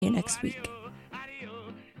next week.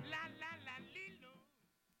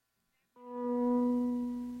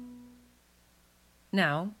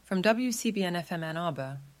 Now, from WCBN FM Ann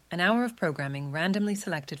Arbor, an hour of programming randomly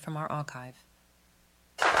selected from our archive.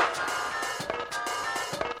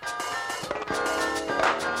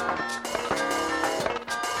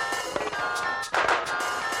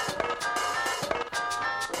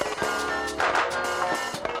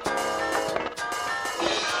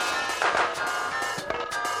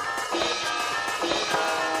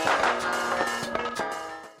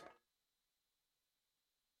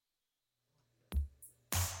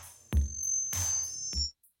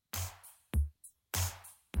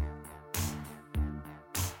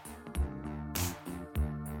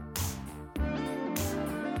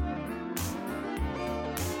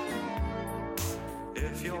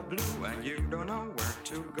 If you're blue and you don't know where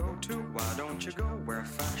to go to, why don't you go where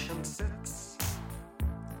fashion sits?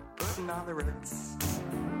 Putting on the Ritz.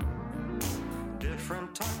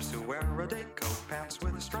 Different types who wear a day coat, pants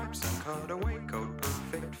with stripes and cutaway coat,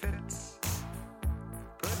 perfect fits.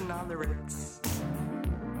 Putting on the Ritz.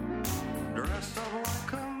 Dressed up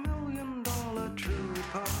like $1 million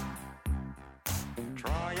trooper,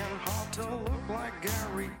 trying hard to look like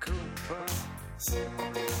Gary Cooper.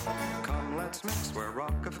 Come, let's mix where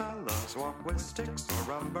Rockefellers walk with sticks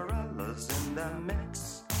or umbrellas in their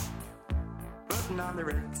mix. Putting on the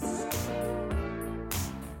Ritz.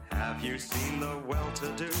 Have you seen the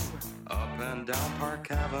well-to-do up and down Park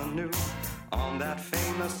Avenue on that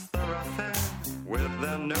famous thoroughfare with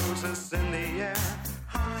their noses in the air?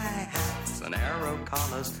 High hats and arrow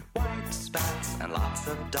collars, white spats and lots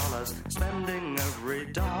of dollars, spending every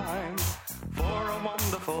dime for a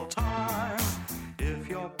wonderful time. If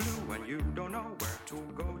you're blue and you don't know where to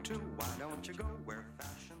go to, why don't you go where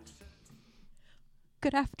fashion sits?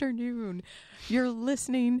 Good afternoon. You're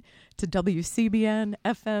listening to WCBN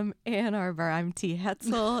FM Ann Arbor. I'm T.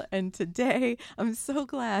 Hetzel, and today I'm so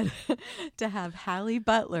glad to have Hallie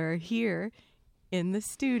Butler here in the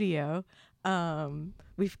studio.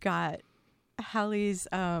 We've got Hallie's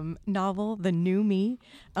novel, The New Me,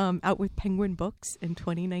 out with Penguin Books in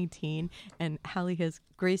 2019, and Hallie has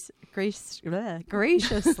graciously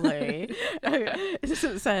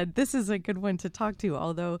said this is a good one to talk to,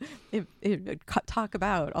 although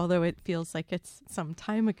although it feels like it's some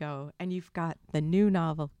time ago. And you've got the new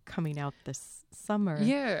novel coming out this summer.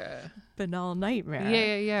 Yeah. Banal Nightmare.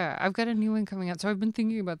 Yeah. I've got a new one coming out. So I've been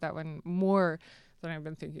thinking about that one more than I've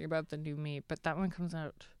been thinking about The New Me, but that one comes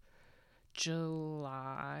out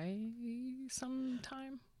July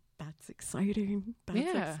sometime. That's exciting.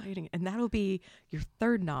 Yeah. Exciting. And that'll be your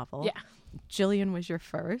third novel. Yeah. Jillian was your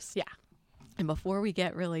first. Yeah. And before we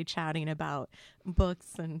get really chatting about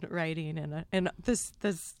books and writing and this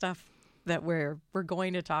stuff that we're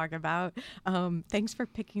going to talk about, thanks for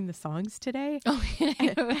picking the songs today. Oh,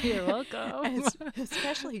 yeah. You're welcome.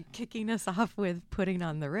 Especially kicking us off with Putting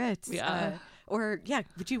on the Ritz. Yeah.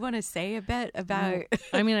 Would you want to say a bit about?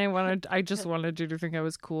 I mean, I just wanted you to think I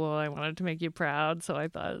was cool. I wanted to make you proud. So I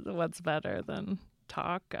thought, what's better than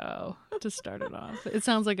Taco to start it off? It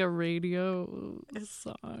sounds like a radio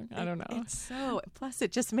song. I don't know. Plus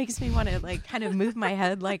it just makes me want to like kind of move my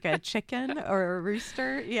head like a chicken or a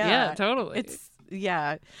rooster. Yeah. Yeah, totally. It's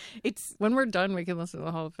when we're done, we can listen to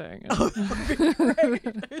the whole thing.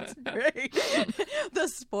 It's great. The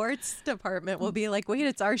sports department will be like, wait,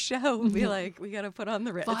 it's our show. We'll be like, we got to put on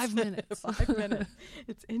the Ritz. 5 minutes. 5 minutes.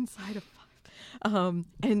 It's inside of 5.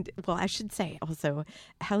 And well, I should say also,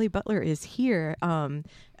 Hallie Butler is here at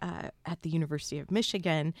the University of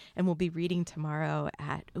Michigan, and we'll be reading tomorrow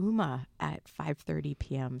at UMA at 5:30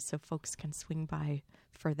 p.m. So folks can swing by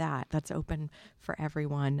for that. That's open for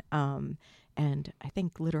everyone. And I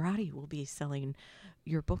think Literati will be selling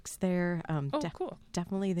your books there. Cool.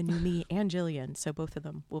 Definitely The New Me and Jillian. So both of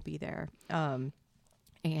them will be there. And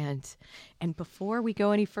before we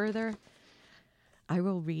go any further, I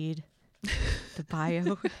will read the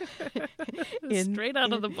bio straight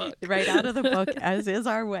out of the book. Right out of the book, as is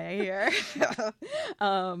our way here.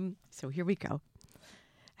 So here we go.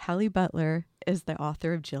 Hallie Butler is the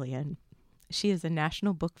author of Jillian. She is a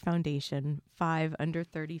National Book Foundation 5 Under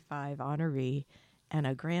 35 honoree and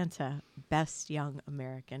a Granta Best Young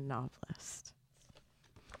American Novelist.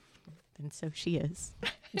 And so she is.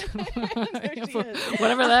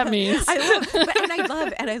 Whatever that means. I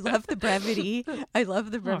love the brevity. I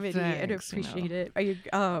love the brevity and appreciate it. Are you,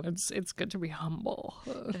 it's good to be humble.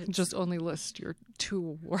 Just only list your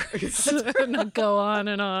 2 words and not go on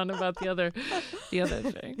and on about the other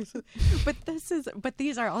things. But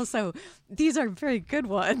these are very good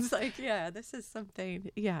ones. Like, yeah, this is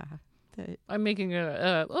something. Yeah. I'm making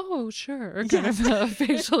a oh sure kind of a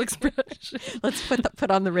facial expression. Let's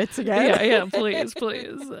put on the Ritz again. Yeah, please.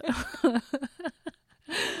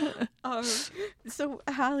 So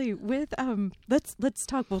Hallie, with let's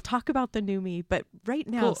talk. We'll talk about the new me, but right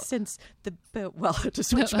now, Cool. since to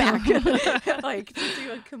switch back, like to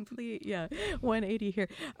do a complete 180 here.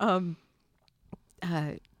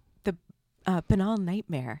 The Banal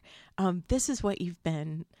Nightmare. This is what you've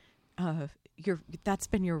been. That's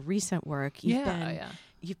been your recent work.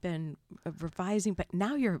 You've been revising, but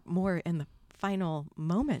now you're in the final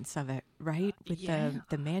moments of it, right? With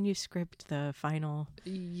the manuscript, the final.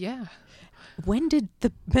 Yeah. When did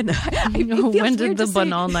the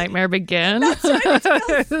Banal Nightmare begin? That's right,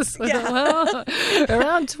 it feels- Well,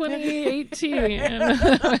 around 2018.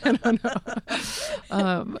 I don't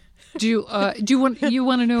know. Do you want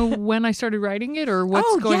to know when I started writing it, or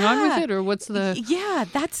what's going on with it, or what's the? Yeah,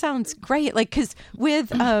 that sounds great. Like, because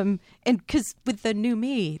with with the new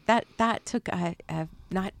me, that took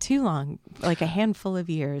not too long, like a handful of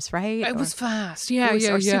years, right? It was fast. Yeah.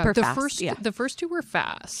 Super the fast. The first two were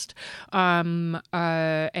fast, and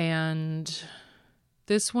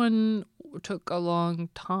this one took a long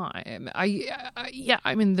time.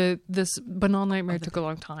 This Banal Nightmare took a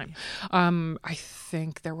long time. I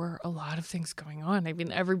think there were a lot of things going on. I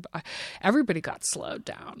mean, everybody got slowed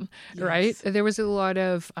down, right? There was a lot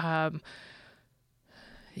of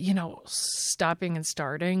stopping and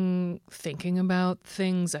starting, thinking about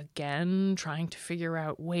things again, trying to figure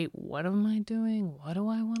out, wait, what am I doing? What do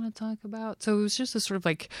I want to talk about? So it was just a sort of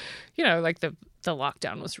like, like the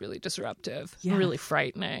lockdown was really disruptive, really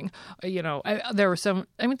frightening. There were some,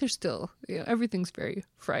 there's still, everything's very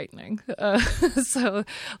frightening. So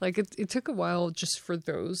like it took a while just for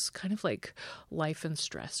those kind of like life and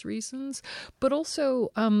stress reasons. But also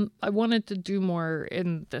I wanted to do more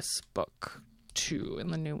in this book too,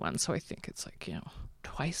 in the new one. So I think it's like,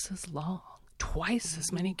 twice as long, twice as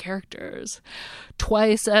many characters,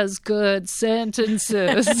 twice as good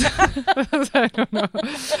sentences. I don't know.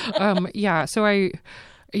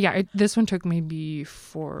 This one took maybe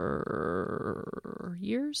 4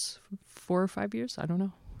 or 5 years. I don't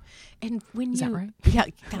know. And when Is that right? Yeah,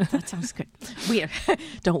 that sounds good.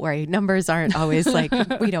 Don't worry, numbers aren't always like,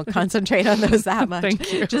 we don't concentrate on those that much.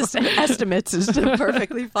 Thank you. Just estimates is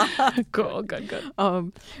perfectly fine. Cool, good.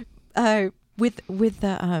 With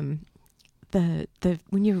the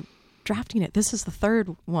when you're drafting it, this is the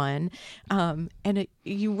third one, and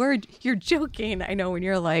you're joking. I know when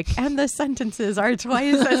you're like, and the sentences are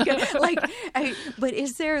twice as good. But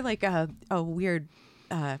is there like a weird?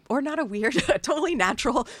 Or not a weird, totally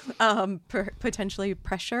natural, potentially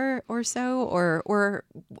pressure or so, or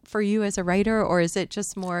for you as a writer, or is it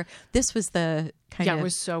just more? This was the kind of. Yeah, it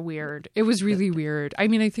was so weird. It was really weird. I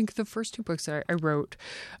mean, I think the first two books I wrote,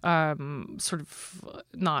 sort of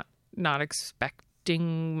not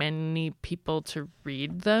expecting many people to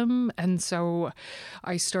read them, and so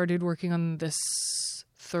I started working on this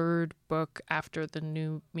third book after the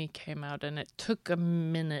new me came out, and it took a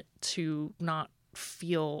minute to not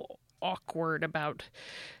feel awkward about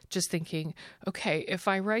just thinking, okay, if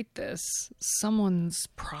I write this, someone's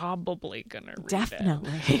probably gonna read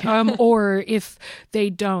Definitely. it. Or if they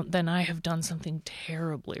don't, then I have done something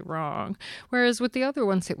terribly wrong. Whereas with the other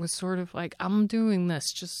ones, it was sort of like, I'm doing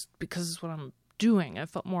this just because it's what I'm doing. I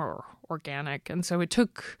felt more organic. And so it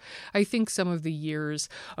took, I think, some of the years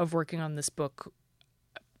of working on this book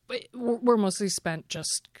were mostly spent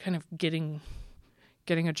just kind of getting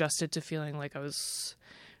adjusted to feeling like I was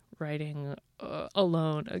writing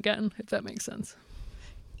alone again, if that makes sense.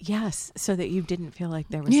 Yes, so that you didn't feel like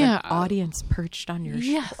there was an audience perched on your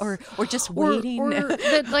shoulder, or just waiting. Or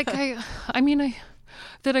that, like,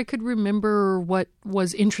 that I could remember what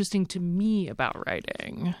was interesting to me about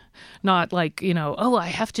writing, not like, I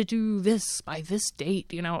have to do this by this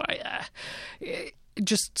date.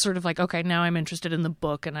 Just sort of like, okay, now I'm interested in the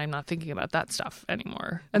book and I'm not thinking about that stuff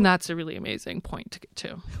anymore. And that's a really amazing point to get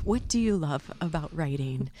to. What do you love about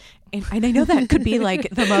writing? And I know that could be like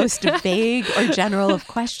the most vague or general of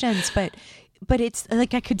questions, but it's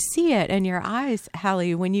like I could see it in your eyes,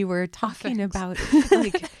 Hallie, when you were talking about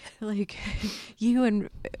like you and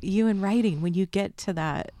writing, when you get to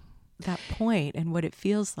that point and what it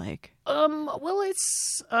feels like. Well,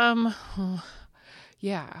 it's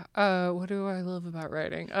yeah. What do I love about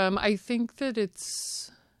writing? I think that it's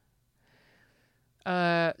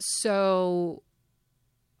so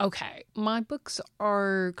okay. My books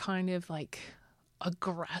are kind of like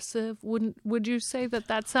aggressive. Would you say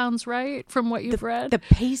that sounds right from what you've read? The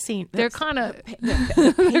pacing, they're kind of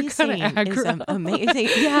the pacing aggro. is amazing.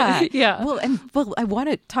 Yeah, Yeah. Well, I want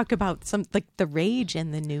to talk about some like the rage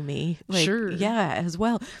in the new me, like, Sure. yeah, as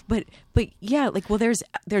well. But yeah, like, well, they're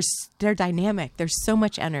dynamic. There's so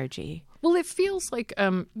much energy. Well, it feels like,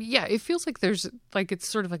 it feels like there's like it's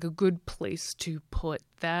sort of like a good place to put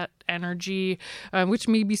that energy, which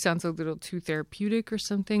maybe sounds a little too therapeutic or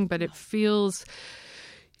something, but it feels,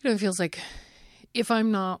 it feels like if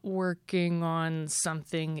I'm not working on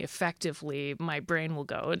something effectively, my brain will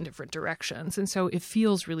go in different directions, and so it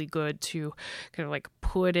feels really good to kind of like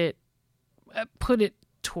put it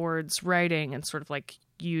towards writing and sort of like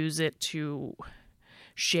use it to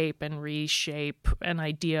shape and reshape an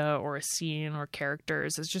idea or a scene or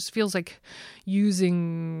characters. It just feels like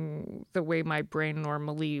using the way my brain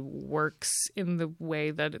normally works in the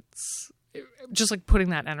way that it's just like putting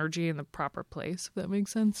that energy in the proper place, if that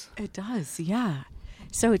makes sense. It does, yeah.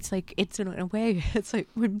 So it's like, it's in a way, it's like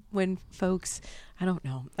when folks, I don't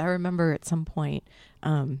know, I remember at some point,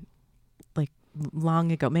 like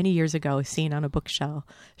long ago, many years ago, seeing on a bookshelf,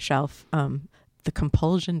 The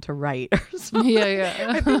Compulsion to Write or something. Yeah.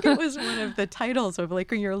 I think it was one of the titles of like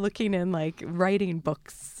when you're looking in like writing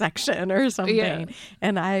books section or something. Yeah.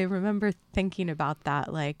 And I remember thinking about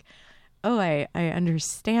that, like, oh, I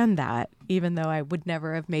understand that, even though I would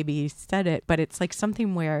never have maybe said it. But it's like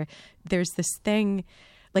something where there's this thing,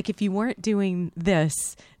 like if you weren't doing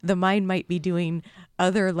this, the mind might be doing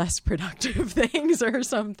other less productive things or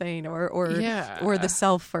something, or the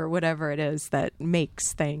self or whatever it is that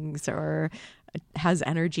makes things or has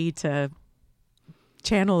energy to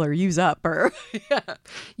channel or use up or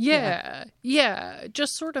yeah,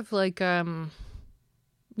 just sort of like and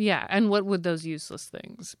what would those useless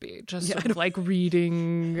things be? Just sort of like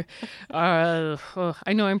reading. I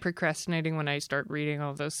know I'm procrastinating when I start reading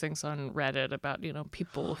all those things on Reddit about,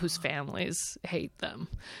 people whose families hate them.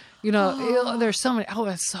 There's so many.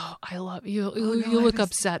 I love you. You look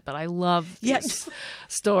upset, but I love these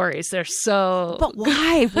stories. They're so. But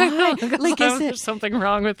why? Why? Like, is there's something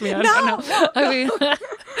wrong with me? I don't know. I mean,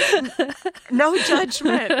 no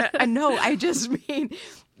judgment. No, I just mean.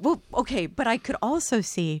 Well, okay, but I could also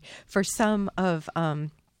see for some of,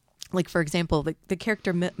 like, for example, the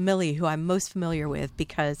character Millie, who I'm most familiar with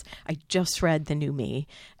because I just read The New Me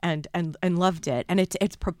and loved it. And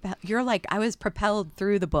you're like, I was propelled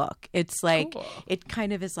through the book. It's like, cool. It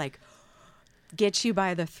kind of is like, gets you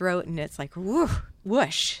by the throat and it's like,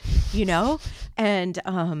 whoosh, And,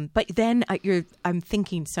 but then I'm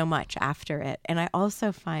thinking so much after it. And I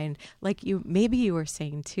also find, like maybe you were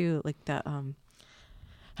saying too, like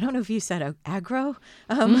I don't know if you said aggro,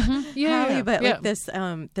 Hallie, but like this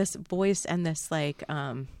voice and this like,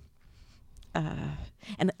 and I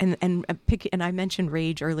mentioned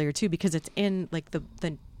rage earlier too, because it's in like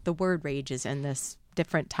the word rage is in this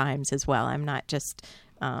different times as well. I'm not just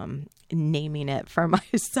naming it for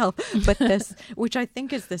myself, but this, which I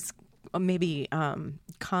think is this maybe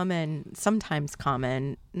sometimes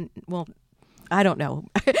common. Well, I don't know.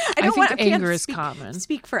 I think anger is common.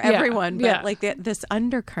 Speak for everyone, but like this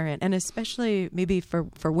undercurrent, and especially maybe for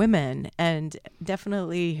women, and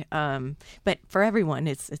definitely, but for everyone,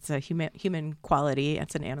 it's a human quality.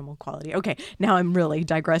 It's an animal quality. Okay, now I'm really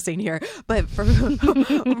digressing here, but for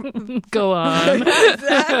go on.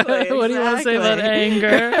 Exactly. What do you want to say about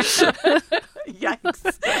anger?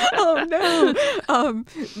 Yikes! Oh no!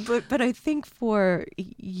 But I think for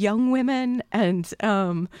young women and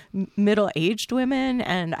middle-aged women,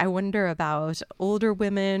 and I wonder about older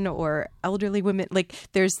women or elderly women. Like,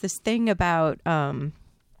 there's this thing about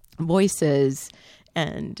voices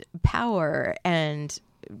and power, and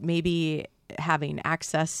maybe having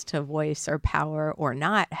access to voice or power, or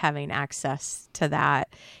not having access to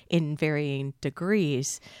that in varying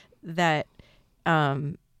degrees. That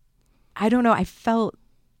I don't know. I felt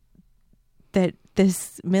that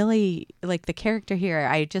this Millie, like the character here,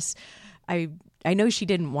 I know she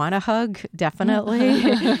didn't want a hug, definitely,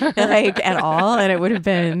 like at all. And it would have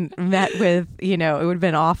been met with, it would have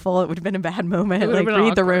been awful. It would have been a bad moment, like read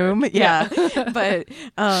awkward. The room. Yeah. But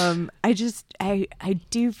I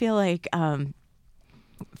do feel like and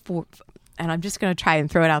I'm just going to try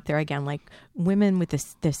and throw it out there again, like women with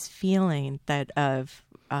this feeling that of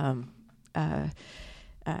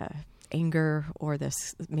anger, or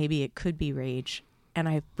this, maybe it could be rage. And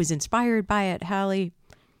I was inspired by it, Hallie,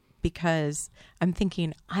 because I'm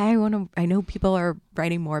thinking, I know people are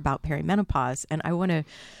writing more about perimenopause, and I want to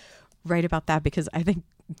write about that because I think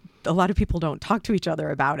a lot of people don't talk to each other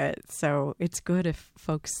about it. So it's good if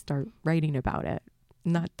folks start writing about it.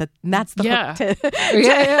 not that that's the Yeah. hook to,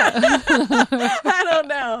 Yeah. I don't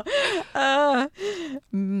know.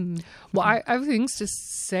 Well, I have things to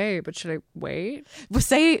say, but should I wait? Well,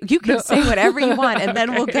 you can say whatever you want, and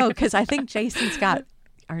then we'll Okay. go, because I think Jason's got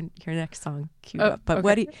your next song queued up. But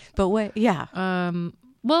okay. yeah.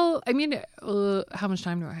 Well, I mean, how much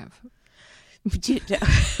time do I have? Do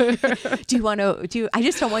you want to? I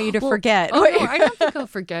just don't want you to forget. Oh, no, I don't think I'll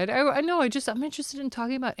forget. I know. I'm interested in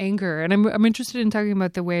talking about anger, and I'm interested in talking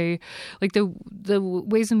about the way, like the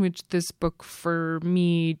ways in which this book for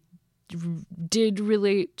me did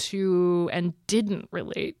relate to and didn't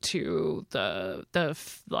relate to the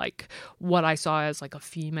like what I saw as like a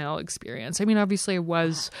female experience. I mean, obviously I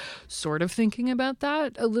was sort of thinking about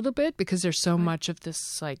that a little bit because there's so much of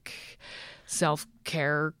this like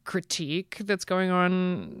self-care critique that's going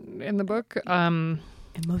on in the book.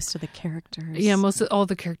 And most of the characters. Yeah, all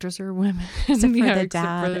the characters are women. Except for Yeah, the except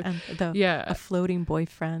dad for and a floating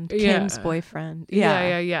boyfriend, Yeah. Kim's boyfriend.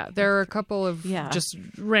 Yeah. There are a couple of Yeah. just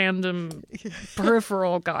random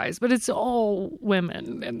peripheral guys, but it's all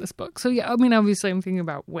women in this book. So yeah, I mean, obviously I'm thinking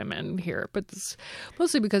about women here, but it's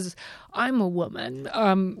mostly because I'm a woman.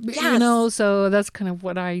 You know, so that's kind of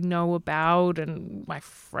what I know about, and my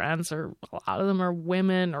friends a lot of them are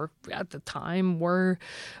women, or at the time were.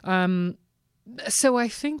 So I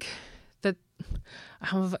think that I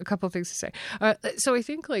have a couple of things to say. So I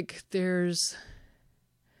think like but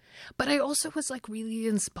I also was like really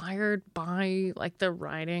inspired by like the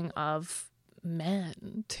writing of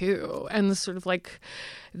men too, and the sort of like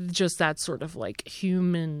just that sort of like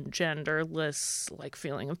human genderless like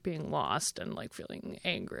feeling of being lost and like feeling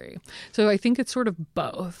angry. So I think it's sort of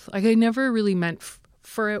both. Like I never really meant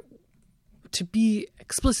for it to be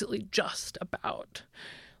explicitly just about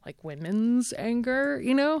like women's anger,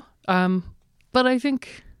 you know? But I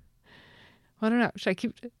think, I don't know. Should I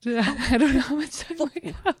keep, I don't know how much time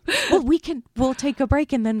we have. Well, we'll take a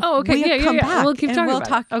break and then Oh, okay. we'll come back. We'll keep and talking we'll about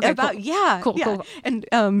talk it. Okay, about, cool. yeah. Cool, yeah. cool. And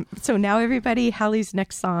so now everybody, Hallie's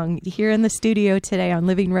next song here in the studio today on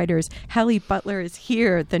Living Writers. Hallie Butler is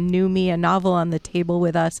here, the new me, a novel on the table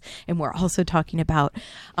with us. And we're also talking about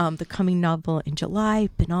the coming novel in July,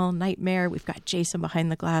 Banal Nightmare. We've got Jason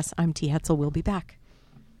behind the glass. I'm T. Hetzel. We'll be back.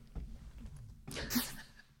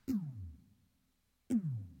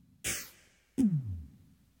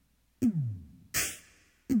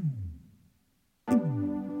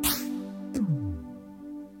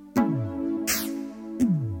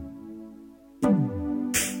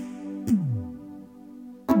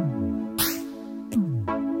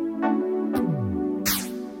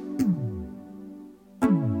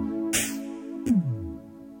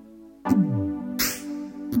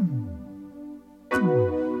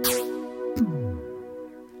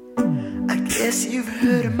 Guess you've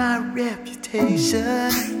heard of my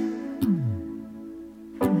reputation.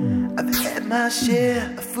 I've had my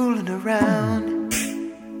share of fooling around,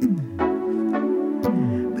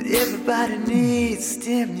 but everybody needs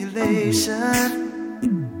stimulation,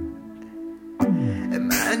 and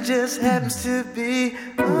mine just happens to be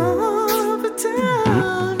over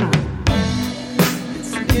town.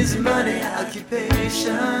 It's an easy money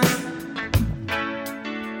occupation,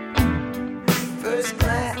 first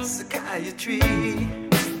class psychiatry.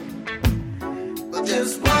 But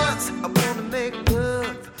just once I wanna make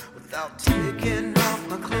love without taking off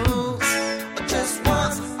my clothes. Or just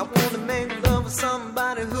once I wanna make love with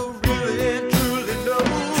somebody who really and truly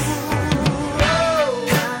knows.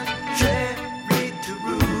 Contrary to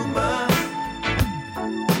rumor,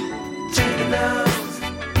 Jada knows,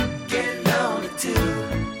 getting on it too.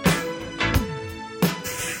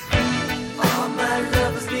 All my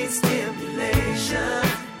lovers need stimulation.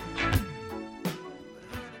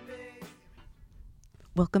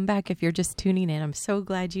 Welcome back. If you're just tuning in, I'm so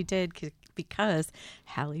glad you did, because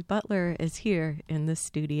Hallie Butler is here in the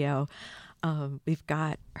studio. We've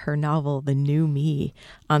got her novel, The New Me,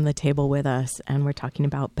 on the table with us, and we're talking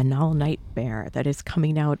about Banal Nightmare that is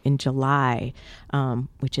coming out in July,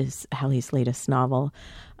 which is Hallie's latest novel.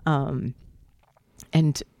 And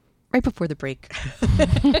right before the break,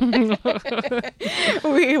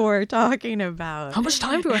 we were talking about How much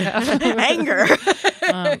time do I have? anger.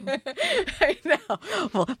 I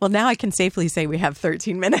know. Well, now I can safely say we have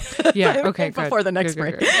 13 minutes. Yeah. Okay. Good. Before the next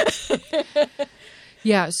break. Good.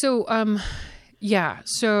 Yeah. So,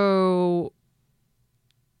 So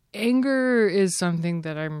anger is something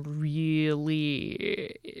that I'm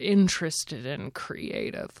really interested in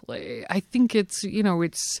creatively. I think it's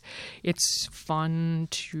fun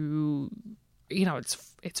to,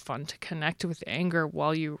 it's fun to connect with anger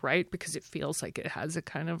while you write, because it feels like it has a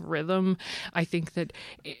kind of rhythm. I think that,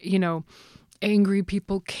 angry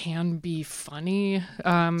people can be funny.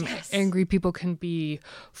 Angry people can be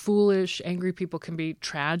foolish. Angry people can be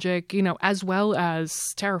tragic, as well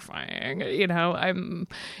as terrifying. You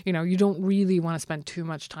don't really want to spend too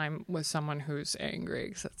much time with someone who's angry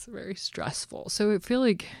because that's very stressful. So I feel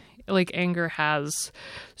like anger has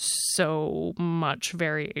so much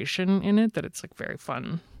variation in it that it's like very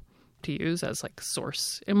fun to use as like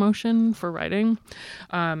source emotion for writing.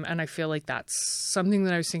 And I feel like that's something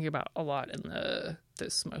that I was thinking about a lot in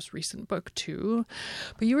this most recent book too.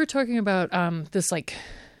 But you were talking about this like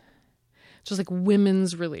just like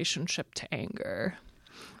women's relationship to anger.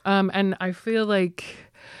 And I feel like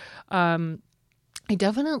I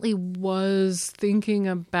definitely was thinking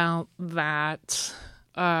about that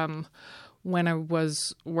when I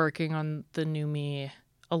was working on the new me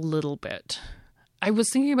a little bit. I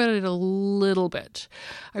was thinking about it a little bit.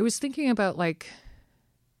 I was thinking about like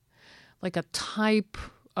a type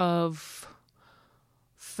of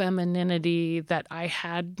femininity that I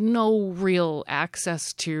had no real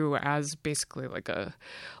access to as basically like a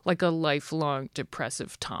lifelong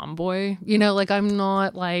depressive tomboy. I'm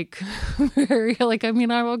not like very like, I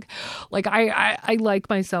mean, I like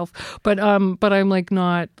myself, but I'm like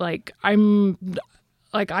not like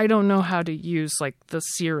like I don't know how to use like the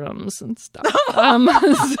serums and stuff.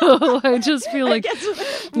 So I just feel like it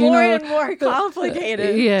gets more and more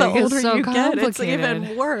complicated. Yeah, the older so you get, it's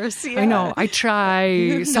even worse. Yeah. I know. I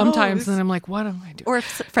try sometimes, and I'm like, what am I doing? Or if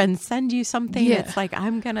friends send you something, it's like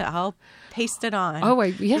I'll paste it on. Oh,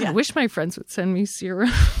 I wish my friends would send me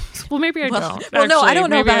serums. Well, maybe I don't. Well, no, I don't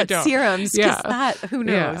know about don't. serums because who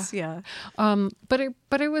knows? Yeah.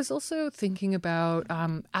 But I was also thinking about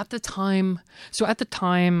at the time. So at the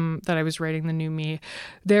time that I was writing the new me,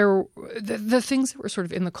 the things that were sort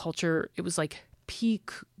of in the culture, it was like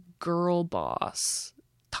peak girl boss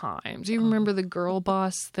times. Do you remember the girl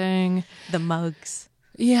boss thing? The mugs.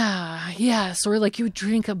 Yeah. So like you would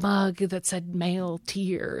drink a mug that said male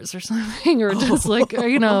tears or something, or just like,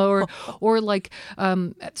 or like,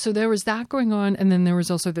 so there was that going on. And then there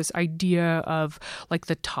was also this idea of like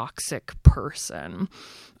the toxic person.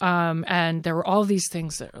 And there were all these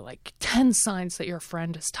things that are like 10 signs that your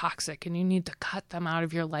friend is toxic and you need to cut them out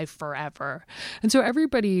of your life forever. And so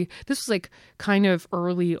this was like kind of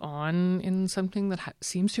early on in something that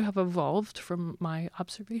seems to have evolved from my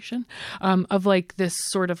observation, of like this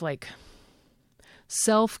sort of like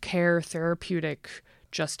self-care therapeutic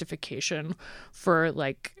justification for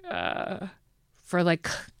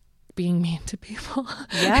being mean to people.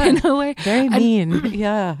 Yeah. In a way. Very mean.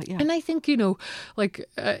 Yeah. And I think,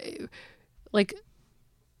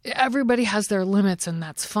 everybody has their limits and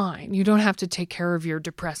that's fine. You don't have to take care of your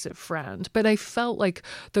depressive friend. But I felt like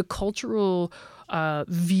the cultural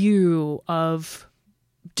view of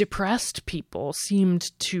depressed people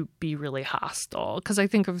seemed to be really hostile, because I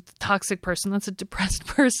think of the toxic person, that's a depressed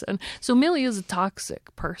person. So Millie is a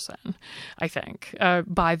toxic person, I think,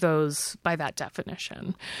 by that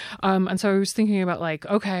definition. And so I was thinking about like,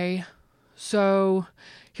 okay, so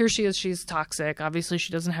here she is, she's toxic. Obviously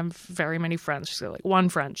she doesn't have very many friends. She's got like one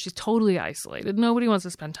friend. She's totally isolated. Nobody wants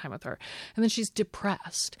to spend time with her. And then she's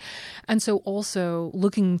depressed. And so also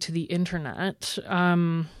looking to the internet,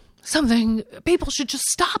 something people should just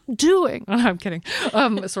stop doing. Oh, I'm kidding.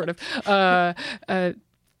 Sort of.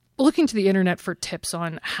 Looking to the internet for tips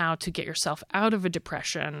on how to get yourself out of a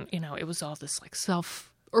depression. It was all this like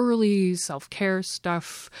early self-care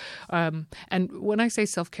stuff. And when I say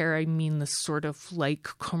self-care, I mean this sort of like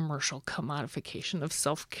commercial commodification of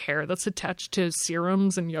self-care that's attached to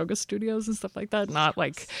serums and yoga studios and stuff like that. Not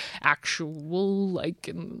like actual, like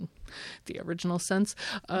in the original sense,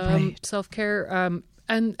 self-care.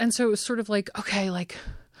 And so it was sort of like, okay, like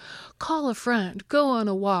call a friend, go on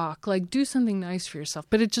a walk, like do something nice for yourself.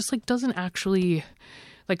 But it just like doesn't actually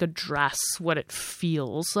like address what it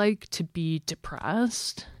feels like to be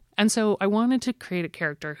depressed. And so I wanted to create a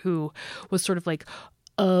character who was sort of like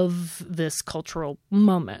of this cultural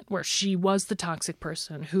moment where she was the toxic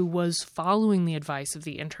person who was following the advice of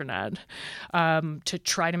the internet to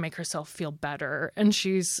try to make herself feel better. And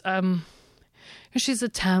she's a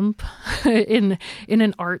temp in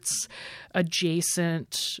an arts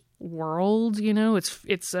adjacent world.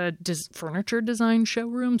 It's a furniture design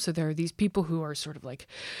showroom. So there are these people who are sort of like,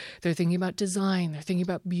 they're thinking about design, they're thinking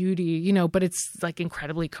about beauty, but it's like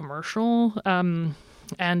incredibly commercial. And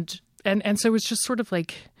so it's just sort of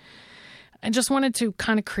like, I just wanted to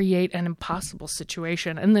kind of create an impossible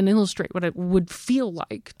situation and then illustrate what it would feel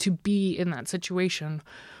like to be in that situation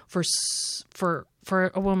for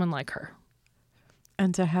a woman like her.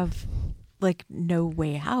 And to have like no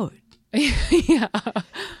way out. Yeah.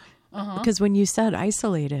 because when you said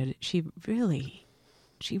isolated, she really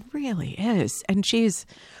is. And she's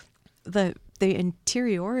the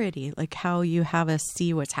interiority, like how you have us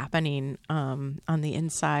see what's happening on the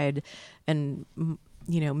inside, and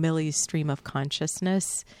Millie's stream of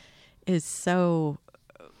consciousness is so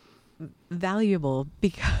valuable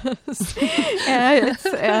because it's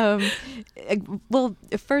well,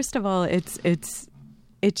 first of all, it's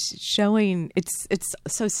showing it's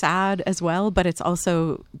so sad as well, but it's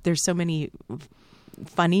also there's so many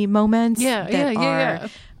funny moments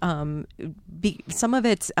some of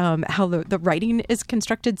it's how the writing is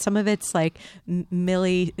constructed. Some of it's like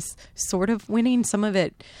Millie sort of winning, some of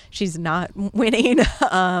it she's not winning,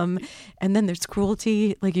 and then there's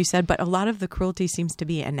cruelty, like you said, but a lot of the cruelty seems to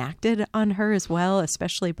be enacted on her as well,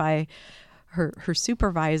 especially by her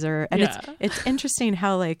supervisor. And it's interesting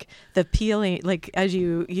how like the peeling, like as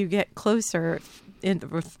you get closer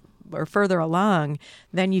or further along,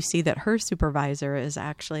 then you see that her supervisor is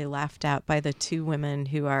actually laughed at by the two women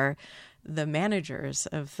who are the managers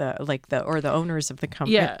of the owners of the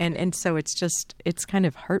company. And so it's kind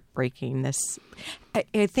of heartbreaking, this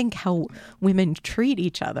I think how women treat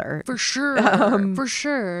each other. For sure. For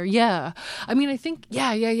sure. Yeah. I mean, I think,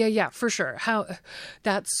 for sure. How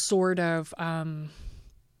that sort of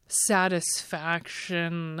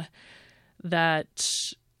satisfaction that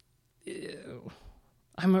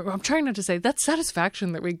I'm trying not to say that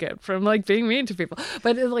satisfaction that we get from like being mean to people,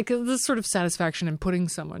 but like this sort of satisfaction in putting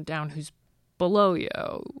someone down who's below you,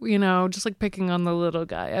 just like picking on the little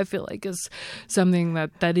guy, I feel like is something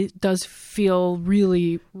that it does feel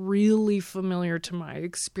really, really familiar to my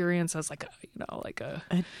experience as like a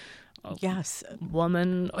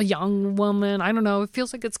young woman. I don't know. It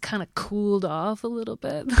feels like it's kind of cooled off a little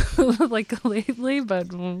bit like lately,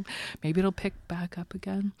 but maybe it'll pick back up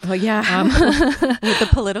again. Oh yeah. With the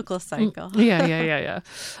political cycle. Yeah.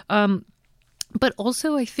 But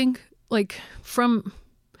also I think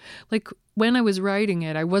when I was writing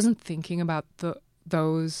it, I wasn't thinking about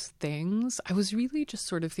those things. I was really just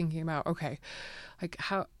sort of thinking about, okay,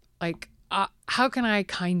 how can I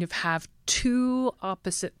kind of have two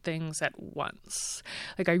opposite things at once?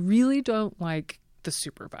 Like, I really don't like the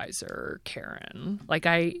supervisor, Karen. Like,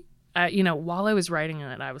 while I was writing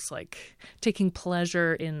it, I was like taking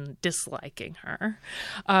pleasure in disliking her.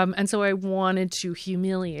 And so I wanted to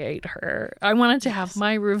humiliate her. I wanted to have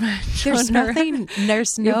my revenge. There's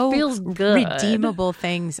no feels good. redeemable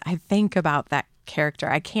things I think about that character.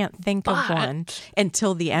 I can't think of one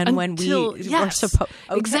until the end when we are supposed.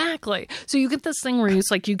 Okay. Exactly. So you get this thing where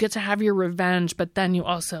it's like you get to have your revenge, but then you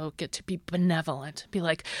also get to be benevolent. Be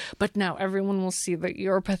like, but now everyone will see that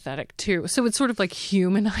you're pathetic too. So it sort of like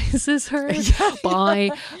humanizes her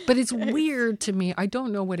but it's weird to me. I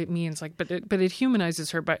don't know what it means. Like, but it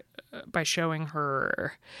humanizes her by showing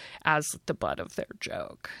her as the butt of their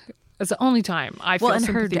joke. It's the only time I feel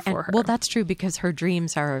sympathy for her. Well, that's true because her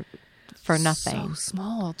dreams are for nothing. So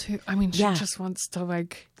small too. I mean, she just wants to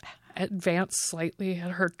like advance slightly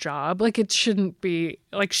at her job. Like it shouldn't be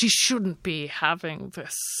like she shouldn't be having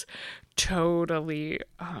this totally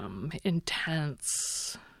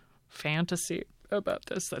intense fantasy about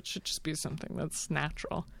this. That should just be something that's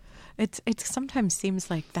natural. It sometimes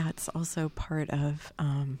seems like that's also part of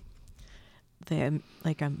the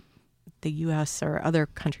U.S. or other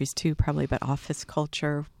countries too, probably, but office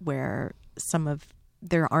culture where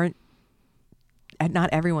not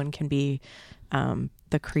everyone can be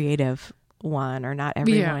the creative one, or not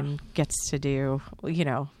everyone gets to do,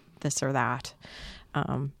 this or that.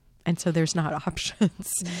 And so there's not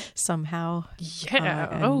options somehow.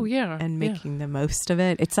 Yeah. And making the most of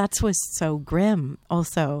it. That's what's so grim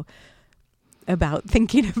also about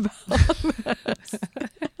thinking about this.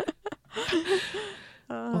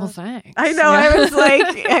 Well, thanks. I know. I was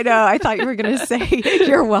like, I thought you were going to say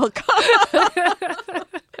you're welcome.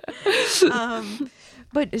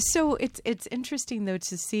 But so it's interesting though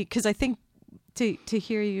to see, because I think to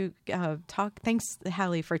hear you talk. Thanks,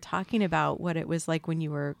 Hallie, for talking about what it was like when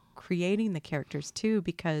you were creating the characters too.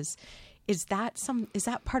 Because is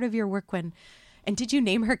that part of your work when? And did you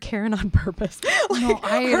name her Karen on purpose? No,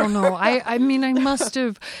 I don't know. I mean, I must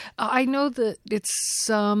have. I know that it's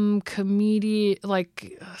some comedian,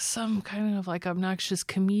 like some kind of like obnoxious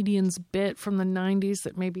comedian's bit from the 90s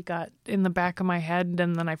that maybe got in the back of my head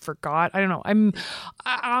and then I forgot. I don't know.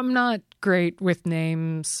 I'm not great with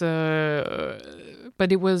names, but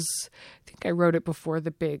it was. I think I wrote it before the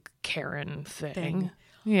big Karen thing.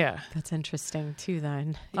 Yeah. That's interesting too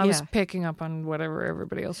then. I was Yeah. picking up on whatever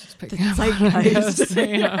everybody else was picking It's up like, on. guys, I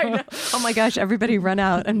know. I know. Oh my gosh, everybody run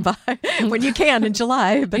out and buy when you can in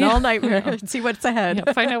July, Banal Nightmare, and see what's ahead.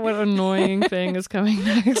 Yeah, find out what annoying thing is coming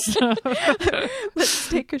next. Let's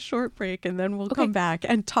take a short break and then we'll come back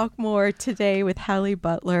and talk more today with Hallie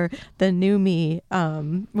Butler, The New Me,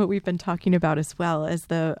 what we've been talking about, as well as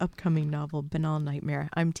the upcoming novel Banal Nightmare.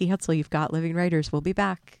 I'm T. Hetzel. You've got Living Writers. We'll be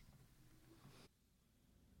back.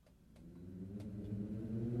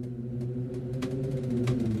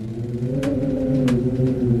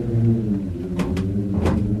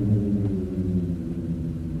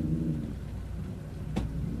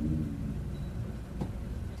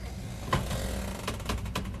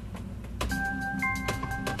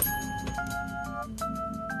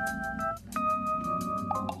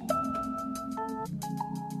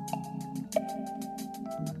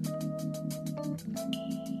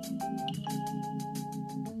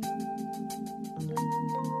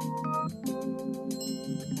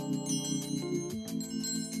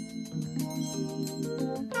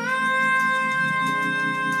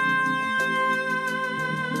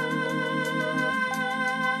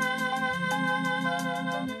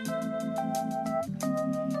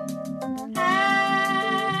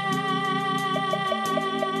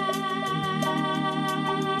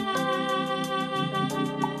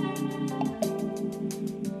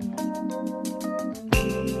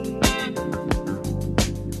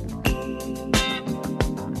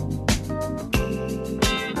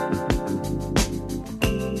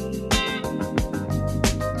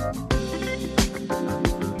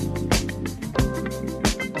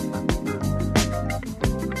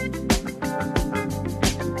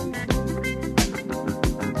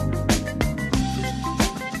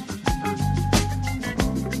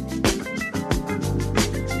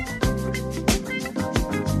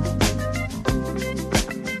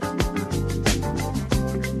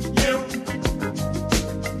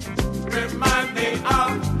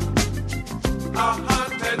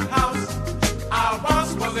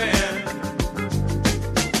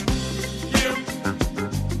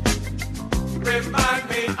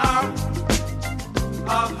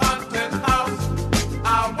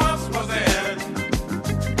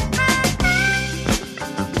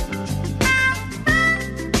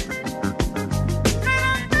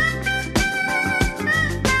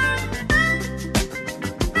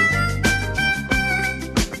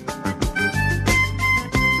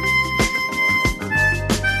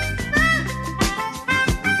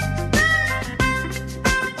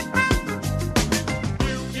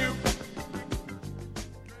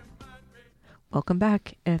 Welcome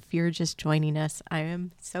back. If you're just joining us, I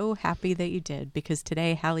am so happy that you did, because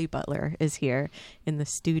today Hallie Butler is here in the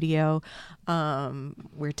studio.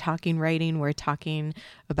 We're talking writing. We're talking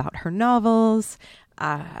about her novels,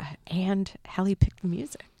 and Hallie picked the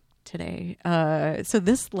music today. So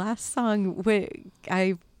this last song,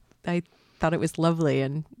 I thought it was lovely,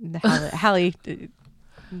 and Hallie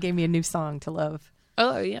gave me a new song to love.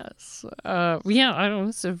 Oh, yes. Yeah, I don't know.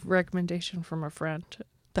 It's a recommendation from a friend.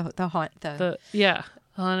 The haunted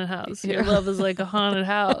house. Your love is like a haunted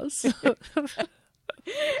house.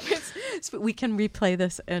 We can replay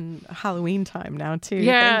this in Halloween time now too.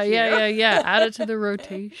 Yeah. Thank Add it to the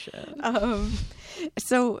rotation.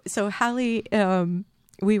 So Hallie,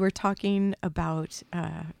 we were talking about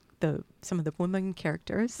some of the women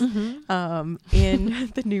characters in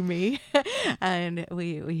The New Me, and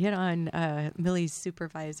we hit on Millie's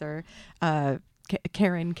supervisor.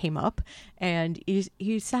 Karen came up, and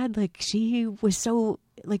you said like she was so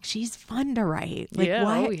like she's fun to write. Like,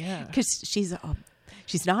 why? Oh, yeah. Because she's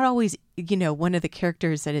not always, one of the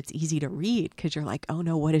characters that it's easy to read, because you're like, oh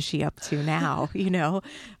no, what is she up to now?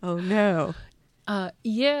 Oh no.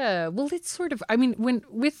 Yeah. Well, it's sort of. I mean, when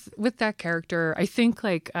with that character, I think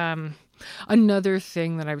like another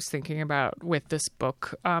thing that I was thinking about with this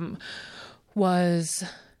book was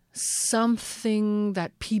something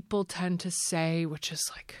that people tend to say, which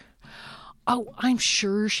is like, oh, I'm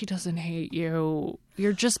sure she doesn't hate you.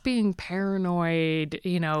 You're just being paranoid.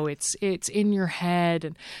 It's in your head.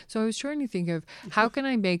 And so I was trying to think of how can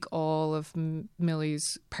I make all of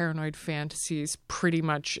Millie's paranoid fantasies pretty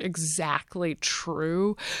much exactly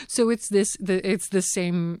true. So it's the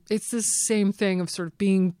same thing of sort of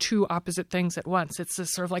being two opposite things at once. It's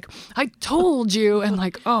this sort of like, I told you, and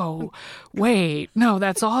like, oh, wait, no,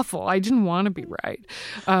 that's awful. I didn't want to be right.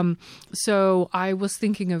 So I was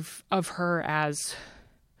thinking of her as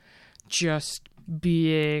just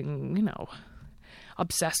being,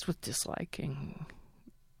 obsessed with disliking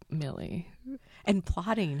Millie. and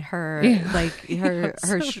plotting her Yeah. like her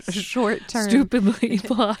short term Stupidly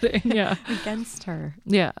plotting. Yeah. against her.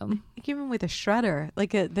 Yeah. Even with a shredder,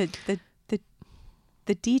 like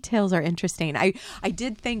the details are interesting. I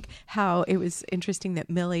did think how it was interesting that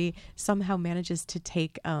Millie somehow manages to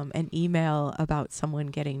take an email about someone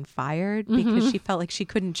getting fired because she felt like she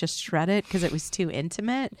couldn't just shred it because it was too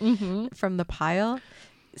intimate from the pile.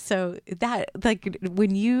 So that, like,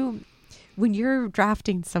 when you're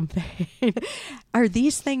drafting something, are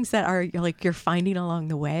these things that are like you're finding along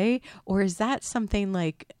the way, or is that something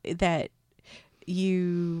like that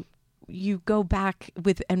you go back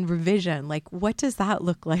with and revision? Like, what does that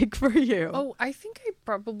look like for you? Oh, I think I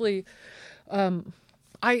probably, I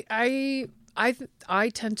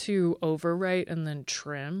tend to overwrite and then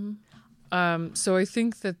trim. So I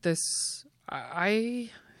think that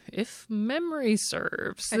if memory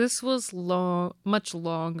serves, this was much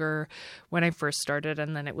longer when I first started,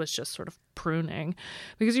 and then it was just sort of pruning,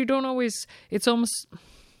 because you don't always. It's almost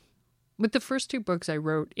with the first two books I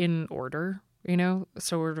wrote in order,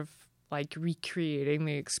 sort of like recreating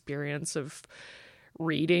the experience of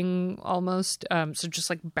reading almost. So just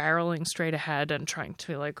like barreling straight ahead and trying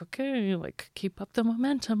to like, okay, like keep up the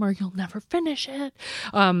momentum or you'll never finish it.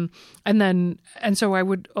 And so I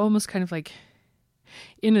would almost kind of like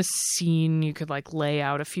in a scene, you could like lay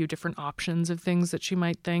out a few different options of things that she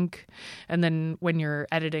might think. And then when you're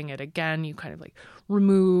editing it again, you kind of like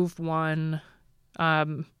remove one,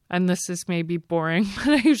 and this is maybe boring, but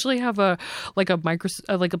I usually have a blank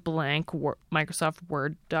Microsoft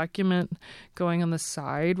Word document going on the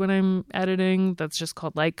side when I'm editing. That's just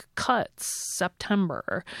called like cuts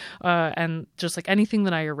September, and just like anything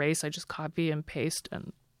that I erase, I just copy and paste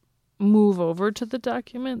and move over to the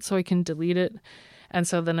document so I can delete it. And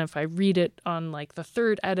so then if I read it on like the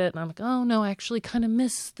third edit and I'm like, oh no, I actually kind of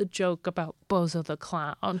missed the joke about Bozo the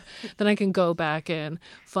Clown, then I can go back and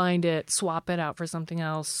find it, swap it out for something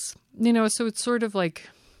else. So it's sort of like,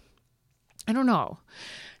 I don't know,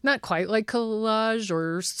 not quite like collage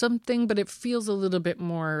or something, but it feels a little bit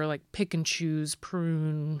more like pick and choose,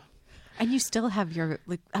 prune. And you still have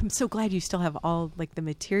I'm so glad you still have all like the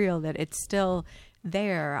material that it's still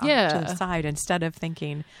there off to the side, instead of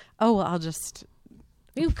thinking, oh, well, I'll just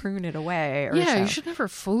prune it away. You should never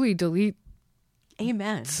fully delete.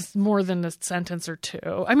 Amen. More than a sentence or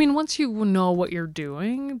two. I mean, once you know what you're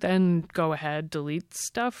doing, then go ahead, delete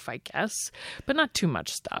stuff, I guess, but not too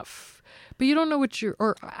much stuff. But you don't know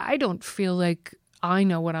or I don't feel like I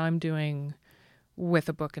know what I'm doing with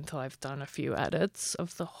a book until I've done a few edits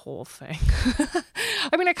of the whole thing.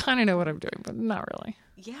 I mean, I kind of know what I'm doing, but not really.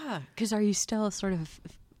 Yeah, because are you still sort of,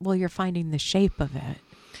 you're finding the shape of it.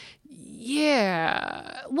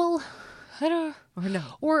 Yeah. Well, I don't. Or no.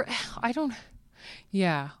 Or I don't.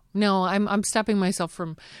 Yeah. No, I'm stopping myself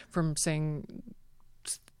from saying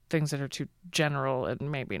things that are too general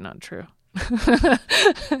and maybe not true.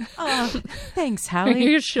 Oh, thanks,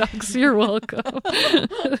 Hallie. Shucks, you're welcome.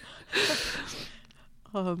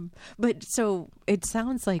 But so it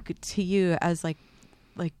sounds like to you as like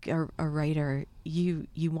a writer, you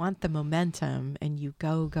want the momentum and you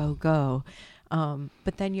go.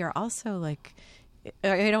 But then you're also like,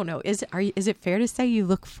 I don't know, is it fair to say you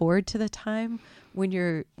look forward to the time when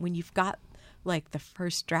you've got like the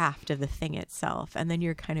first draft of the thing itself, and then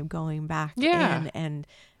you're kind of going back in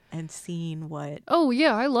and seeing what? Oh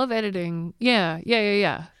yeah, I love editing. Yeah.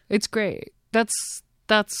 It's great. That's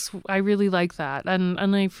I really like that,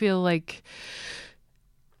 and I feel like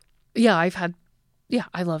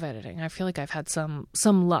I love editing. I feel like I've had some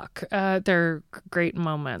luck. There are great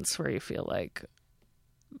moments where you feel like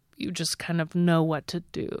you just kind of know what to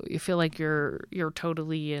do. You feel like you're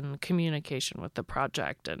totally in communication with the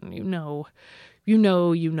project, and you know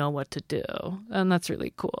what to do, and that's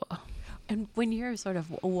really cool. And when you're sort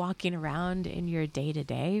of walking around in your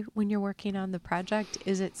day-to-day when you're working on the project,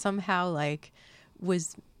 is it somehow like,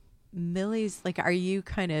 was Millie's, like, are you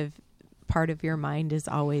kind of, part of your mind is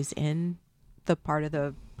always in the part of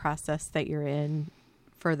the process that you're in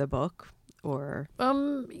for the book, or?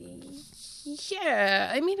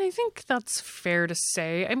 Yeah, I mean, I think that's fair to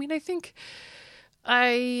say. I mean, I think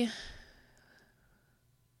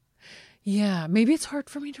maybe it's hard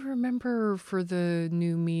for me to remember for the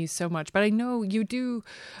new me so much, but I know you do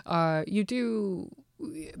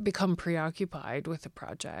become preoccupied with the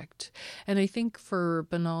project. And I think for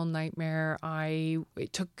Banal Nightmare,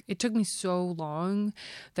 it took me so long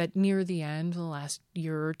that near the end, the last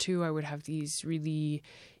year or two, I would have these really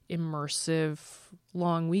immersive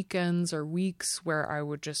long weekends or weeks where I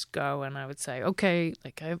would just go and I would say, okay,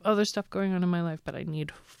 like I have other stuff going on in my life, but I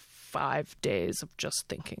need 5 days of just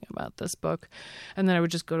thinking about this book. And then I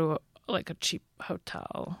would just go to like a cheap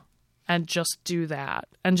hotel and just do that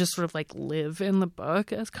and just sort of like live in the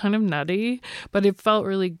book. It's kind of nutty, but it felt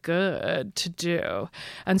really good to do.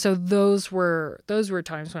 And so those were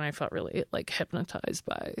times when I felt really like hypnotized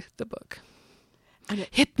by the book.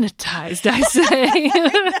 Hypnotized, I say.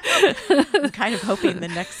 I'm kind of hoping the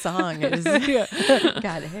next song is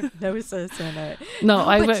got hypnosis in it. No,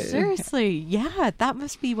 but seriously, yeah, that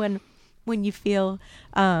must be when you feel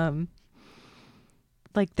like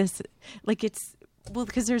this, like it's, well,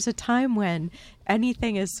 because there's a time when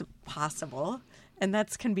anything is possible, and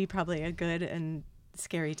that's can be probably a good and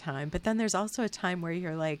scary time. But then there's also a time where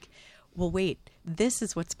you're like, well, wait, this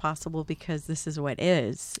is what's possible because this is what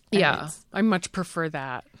is. Yeah, I much prefer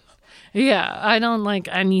that. Yeah, I don't like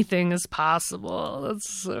anything is possible.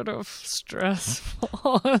 That's sort of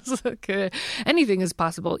stressful. It's okay. Anything is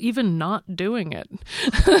possible, even not doing it.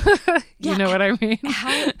 You know what I mean?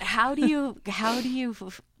 How do you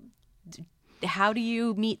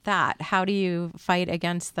meet that? How do you fight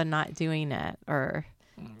against the not doing it? Or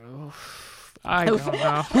I don't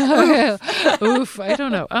know. Oof, I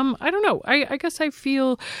don't know. I don't know. I guess I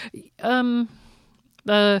feel I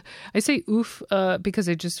say oof because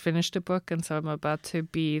I just finished a book, and so I'm about to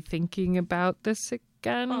be thinking about this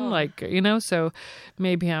again. Like, you know, so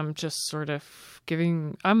maybe I'm just sort of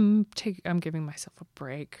giving myself a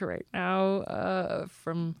break right now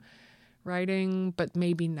from writing, but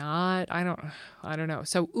maybe not. I don't know.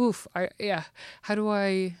 So oof. How do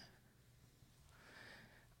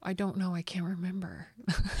I don't know. I can't remember.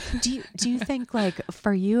 Do you think, like,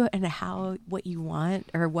 for you and what you want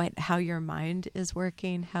or how your mind is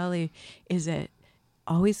working, Hallie, is it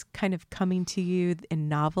always kind of coming to you in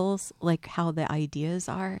novels, like how the ideas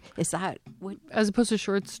are? Is that what? As opposed to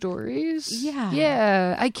short stories? Yeah.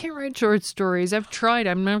 Yeah. I can't write short stories. I've tried.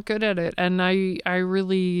 I'm not good at it. And I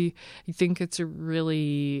really think it's a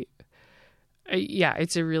really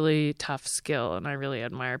tough skill. And I really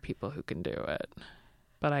admire people who can do it.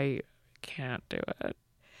 But I can't do it.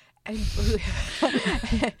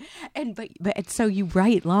 But so you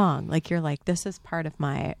write long, like you're like, this is part of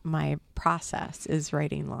my process is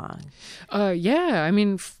writing long. Yeah. I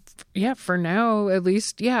mean, for now, at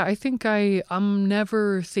least. Yeah. I think I'm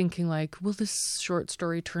never thinking like, will this short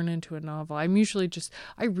story turn into a novel? I'm usually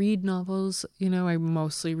I read novels, you know, I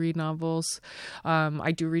mostly read novels.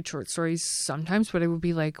 I do read short stories sometimes, but it would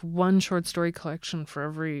be like one short story collection for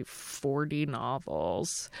every 40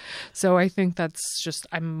 novels. So I think that's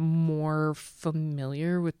I'm more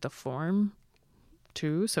familiar with the form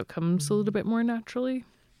too. So it comes a little bit more naturally.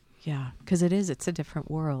 Yeah. Because it's a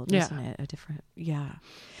different world, isn't it? Yeah.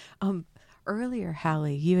 Earlier,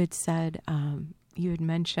 Hallie, you had said, you had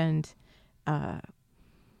mentioned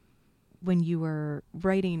when you were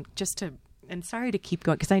writing, and sorry to keep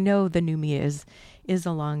going, because I know the new me is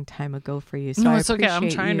a long time ago for you. So no, I it's okay. I'm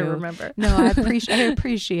trying to remember. No, I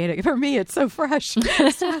appreciate it. For me, it's so fresh,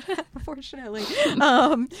 unfortunately.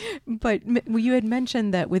 But you had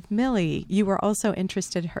mentioned that with Millie, you were also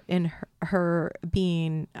interested in her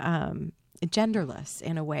being genderless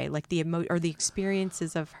in a way, like the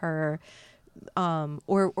experiences of her,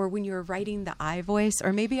 or when you were writing the I voice,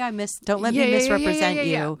 or maybe don't let me misrepresent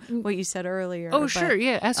you what you said earlier. Oh, sure,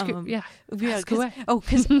 yeah, ask away.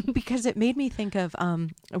 Because it made me think of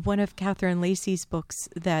one of Catherine Lacey's books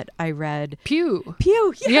that I read. Pew.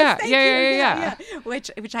 Yes, Yeah. Which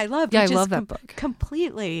I love. Yeah, I love that book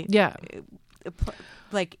completely. Yeah,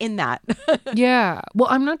 like in that. Yeah. Well,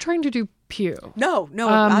 I'm not trying to do Pew. No.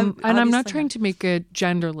 I'm not trying to make it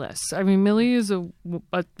genderless. I mean, Millie is a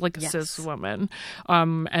cis woman,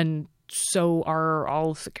 and so are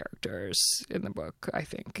all of the characters in the book, I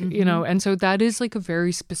think. Mm-hmm. You know, and so that is like a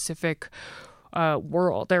very specific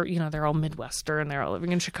world. They're all Midwestern. They're all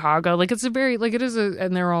living in Chicago. Like it's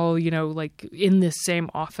and they're all, you know, like in this same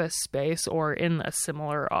office space or in a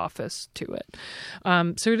similar office to it.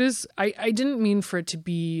 So it is. I didn't mean for it to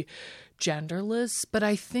be genderless, but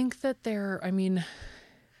I think that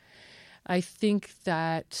I think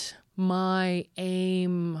that my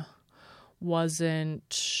aim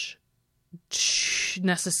wasn't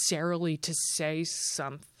necessarily to say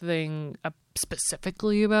something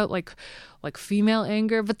specifically about like female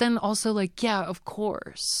anger, but then also like, yeah, of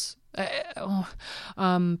course. But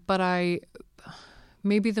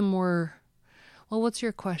maybe the more, well, what's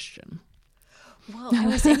your question? Well, I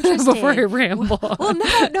was interested before I ramble. Well,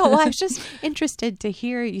 no. I was just interested to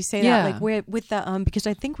hear you say that, like with the because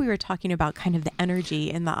I think we were talking about kind of the energy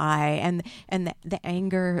in the eye and the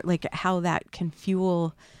anger, like how that can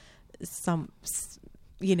fuel some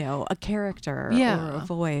a character or a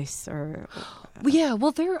voice or yeah,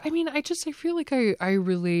 well, I feel like I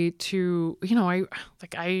relate to,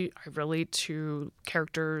 I relate to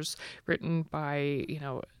characters written by,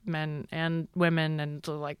 men and women, and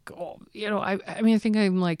I think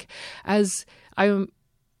I'm like, I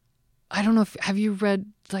don't know have you read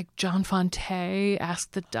like John Fonte,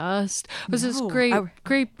 Ask the Dust? It was this great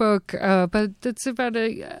book, but it's about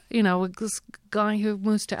this guy who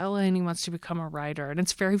moves to LA and he wants to become a writer, and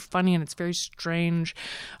it's very funny and it's very strange,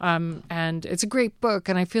 and it's a great book,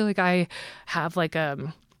 and I feel like I have like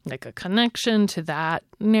a connection to that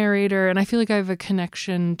narrator, and I feel like I have a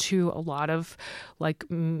connection to a lot of like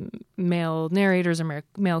male narrators or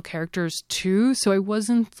male characters too. So I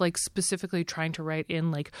wasn't like specifically trying to write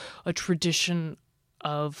in like a tradition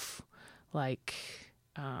of like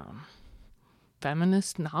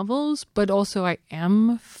feminist novels, but also I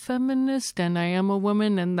am feminist and I am a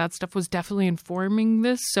woman, and that stuff was definitely informing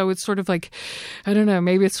this. So it's sort of like, I don't know,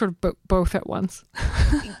 maybe it's sort of both at once.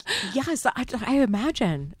 Yes, I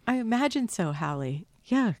imagine so, Hallie.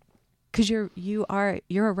 Yeah, because you're a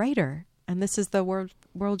writer, and this is the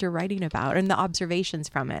world you're writing about, and the observations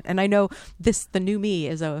from it. And I know the new me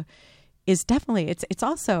is definitely it's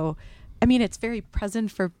also, I mean, it's very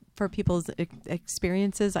present for people's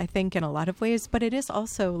experiences, I think, in a lot of ways, but it is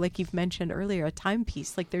also, like you've mentioned earlier, a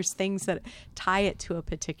timepiece. Like there's things that tie it to a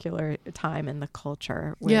particular time in the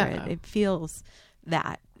culture where it feels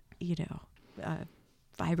that,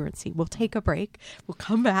 vibrancy. We'll take a break. We'll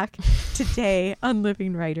come back. Today on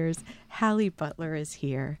Living Writers, Hallie Butler is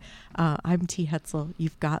here. I'm T. Hetzel.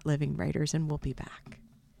 You've got Living Writers, and we'll be back.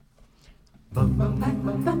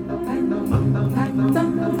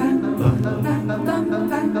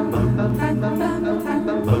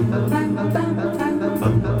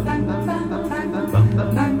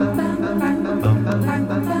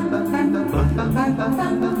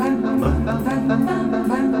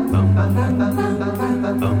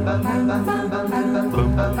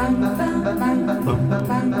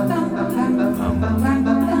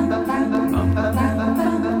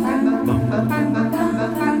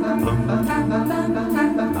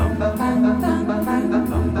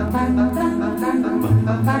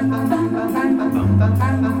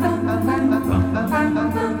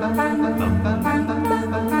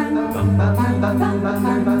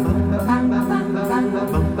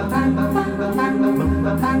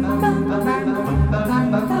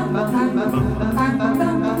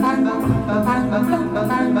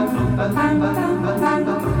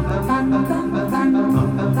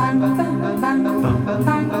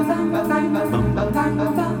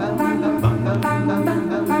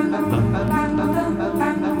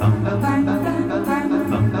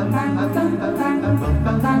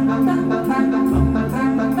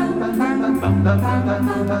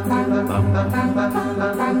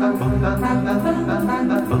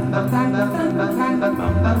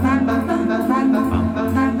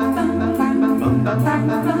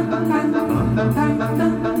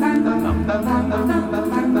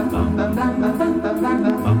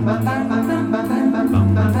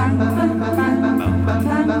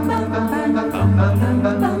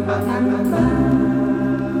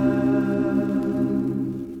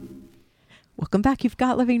 Welcome back. You've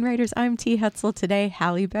got Living Writers. I'm T. Hetzel. Today,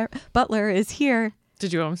 Hallie Butler is here.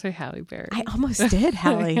 Did you almost say Halle Berry? I almost did,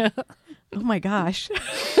 Hallie. Yeah. Oh my gosh.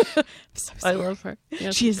 So I love her.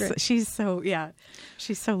 Yeah, she's so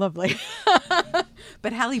lovely.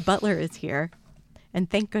 But Hallie Butler is here. And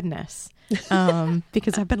thank goodness.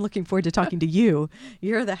 Because I've been looking forward to talking to you.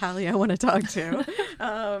 You're the Hallie I want to talk to.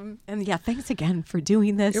 And yeah, thanks again for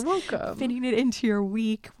doing this. You're welcome. Fitting it into your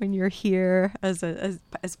week when you're here as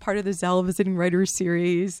part of the Zell Visiting Writers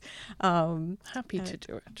series. Happy to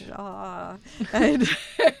do it. And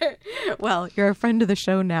well, you're a friend of the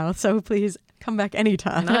show now, so please come back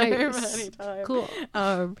anytime. Nice. Anytime. Cool.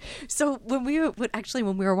 So when we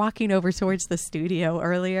were walking over towards the studio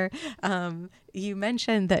earlier, you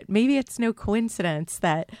mentioned that maybe it's no coincidence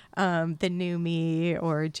that the new me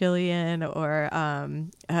or Jillian or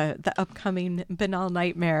the upcoming Banal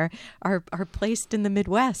Nightmare are placed in the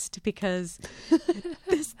Midwest, because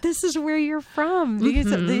this is where you're from. This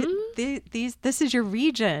is your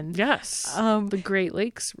region. Yes. The Great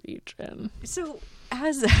Lakes region.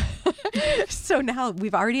 So now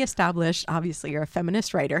we've already established, obviously, you're a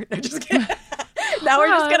feminist writer. No, just kidding. Now we're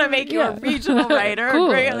just going to make you a regional writer.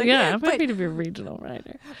 Cool. Yeah, I'm happy to be a regional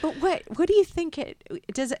writer. But what do you think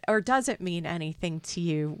does it mean anything to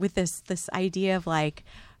you with this idea of, like,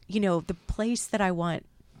 the place that I want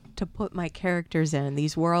to put my characters in,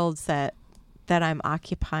 these worlds that I'm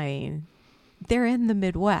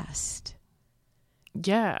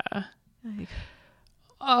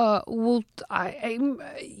Well,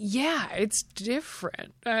 yeah, it's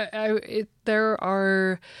different.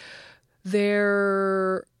 There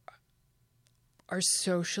are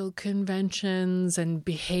social conventions and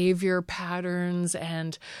behavior patterns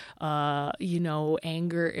and,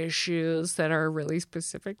 anger issues that are really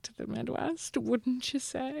specific to the Midwest, wouldn't you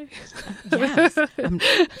say? Yes.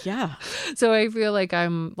 Yeah. So I feel like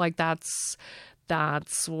I'm like, that's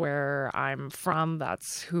where I'm from.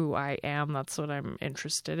 That's who I am. That's what I'm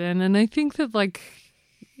interested in. And I think that, like,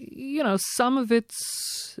 some of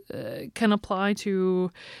it's can apply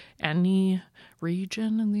to any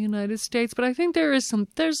region in the United States, but I think there's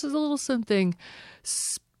a little something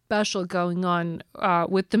special going on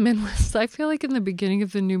with the Midwest. I feel like in the beginning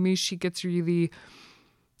of the new me, she gets really,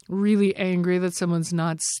 really angry that someone's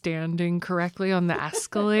not standing correctly on the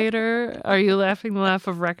escalator. Are you laughing the laugh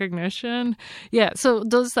of recognition? Yeah. So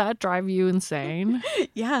does that drive you insane?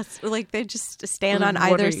 Yes. Like they just stand on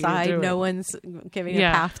either side. No one's giving a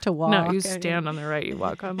path to walk. No, you stand on the right, you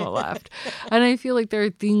walk on the left. And I feel like there are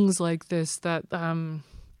things like this that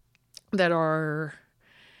are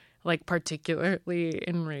like particularly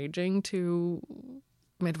enraging to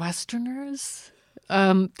Midwesterners.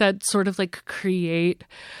 That sort of like create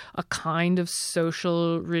a kind of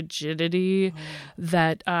social rigidity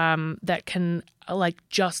that can like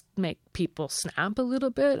just make people snap a little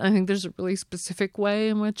bit. I think there's a really specific way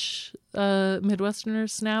in which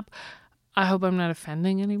Midwesterners snap. I hope I'm not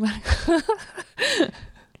offending anybody.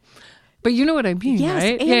 But you know what I mean, yes,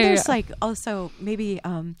 right? And there's like also maybe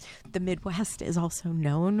the Midwest is also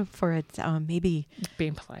known for its maybe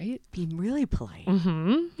being polite, being really polite.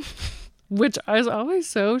 Mm-hmm. Which is always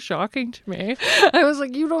so shocking to me. I was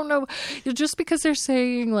like, you don't know, just because they're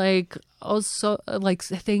saying like, oh, so like,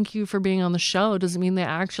 thank you for being on the show doesn't mean they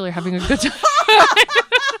actually are having a good time.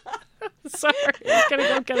 Sorry,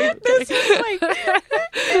 I'm kidding. This is like,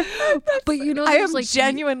 but I am like,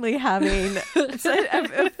 genuinely having a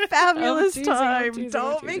fabulous time.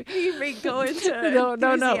 Don't make me go into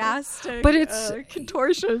enthusiastic but it's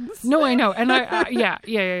contortions. No, I know, and I yeah,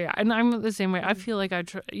 and I'm the same way. I feel like I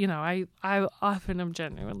often am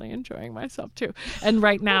genuinely enjoying myself too, and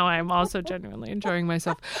right now I'm also genuinely enjoying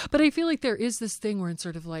myself. But I feel like there is this thing where it's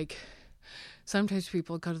sort of like, sometimes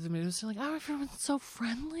people go to the Midwest and they're like, oh, everyone's so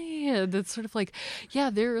friendly. And it's sort of like, yeah,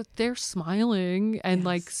 they're smiling and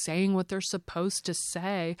like saying what they're supposed to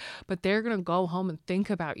say, but they're going to go home and think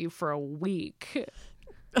about you for a week.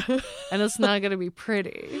 And it's not going to be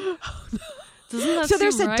pretty. So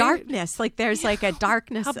there's a darkness, like there's like a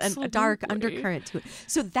darkness and a dark absolutely. undercurrent to it.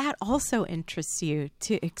 So that also interests you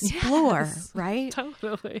to explore, right?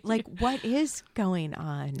 Totally. Like what is going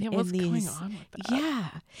on? Yeah, what's going on with that?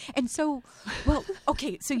 Yeah. And so, well,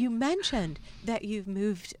 okay. So you mentioned that you've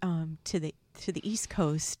moved to the East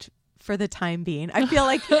Coast for the time being. I feel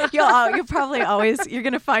like you'll probably always, you're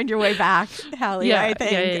going to find your way back, Hallie. Yeah, I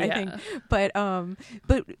think. yeah. But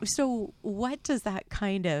so what does that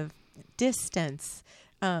kind of distance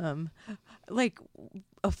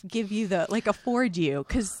give you afford you,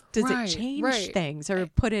 because does it change things or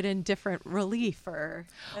put it in different relief? Or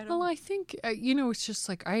I think it's just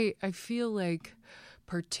like I feel like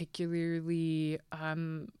particularly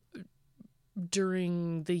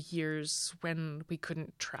during the years when we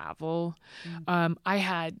couldn't travel, I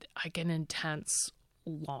had like an intense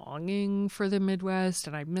longing for the Midwest,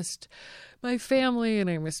 and I missed my family and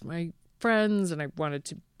I missed my friends and I wanted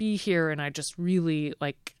to be here, and I just really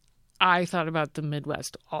I thought about the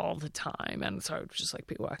Midwest all the time. And so I would just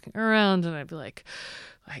be walking around and I'd be like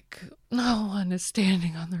no one is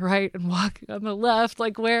standing on the right and walking on the left,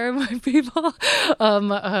 where are my people?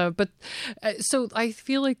 But so I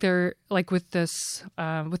feel like there, with this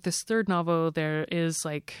third novel, there is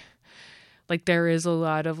there is a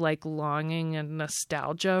lot of longing and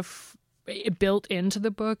nostalgia built into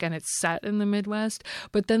the book, and it's set in the Midwest.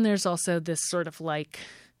 But then there's also this sort of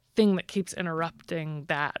thing that keeps interrupting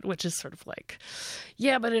that, which is sort of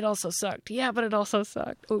yeah, but it also sucked. Yeah, but it also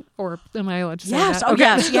sucked. Oh, or am I allowed to say that? Oh,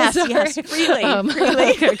 okay. yes. Freely.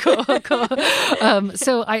 Okay, cool.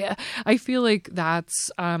 So I feel like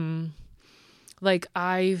that's I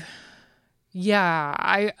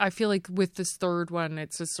feel like with this third one,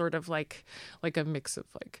 it's a sort of like a mix of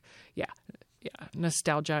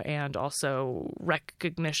nostalgia and also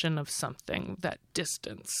recognition of something that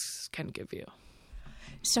distance can give you.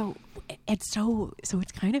 So it's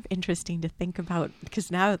kind of interesting to think about,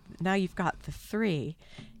 because now you've got the three,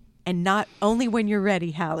 and not only when you're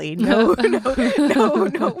ready, Hallie. No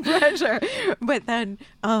pressure. But then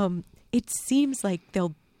it seems like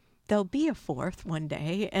there'll be a fourth one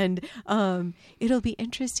day, and it'll be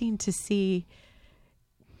interesting to see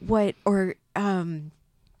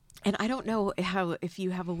And I don't know if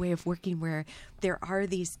you have a way of working where there are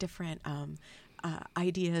these different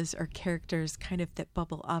ideas or characters kind of that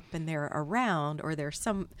bubble up and they're around or they're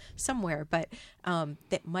somewhere, but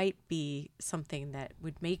that might be something that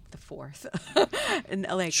would make the fourth and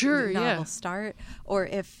like novel start, or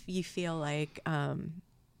if you feel like I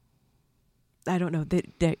don't know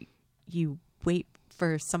that you wait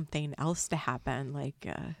for something else to happen, like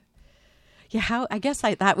how I guess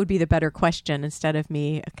that would be the better question instead of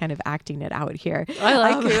me kind of acting it out here. I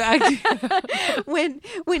like you.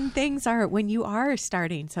 When you are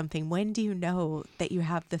starting something, when do you know that you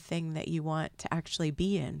have the thing that you want to actually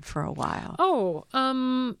be in for a while?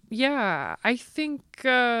 Yeah, I think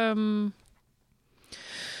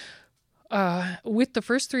with the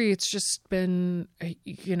first three, it's just been,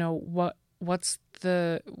 what's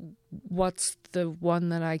the one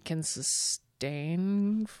that I can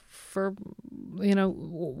sustain for,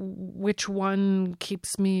 which one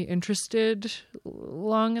keeps me interested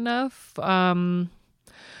long enough.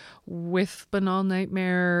 With Banal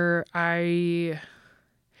Nightmare, I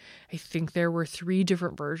think there were 3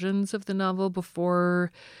 different versions of the novel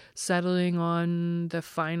before settling on the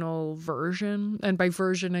final version. And by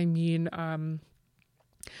version, I mean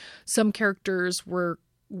some characters were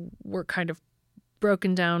kind of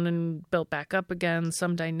broken down and built back up again.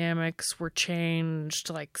 Some dynamics were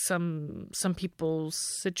changed, like some people's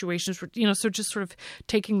situations were, so just sort of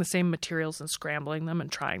taking the same materials and scrambling them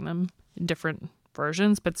and trying them in different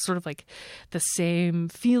versions, but sort of like the same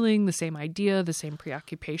feeling, the same idea, the same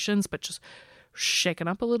preoccupations, but just shaken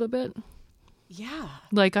up a little bit. Yeah.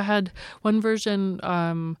 Like I had one version,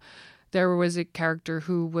 there was a character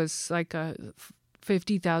who was like a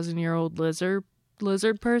 50,000-year-old lizard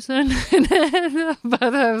person, but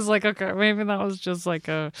I was like, okay, maybe that was just like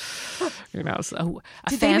a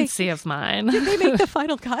fancy of mine. Did they make the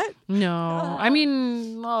final cut? No, I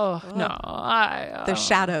mean, no. The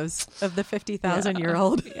shadows of the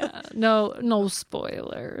 50,000-year-old. Yeah, no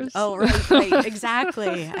spoilers. Oh, right,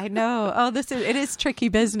 exactly. I know. Oh, it is tricky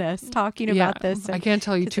business talking about this. I can't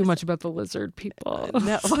tell you too much about the lizard people,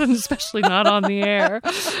 no. Especially not on the air.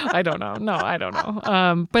 I don't know. No, I don't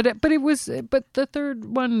know. But the third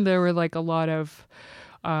one, there were like a lot of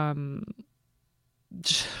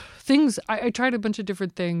things. I tried a bunch of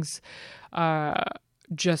different things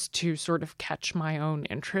just to sort of catch my own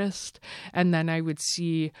interest. And then I would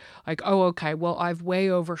see like, oh, okay, well, I've way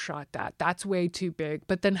overshot that. That's way too big.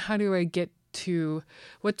 But then how do I get to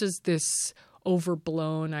what does this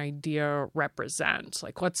overblown idea represent?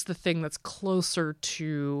 Like, what's the thing that's closer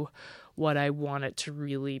to what I want it to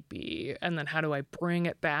really be? And then how do I bring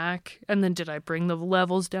it back? And then did I bring the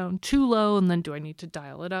levels down too low? And then do I need to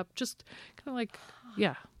dial it up? Just kind of like,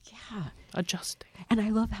 adjusting. And I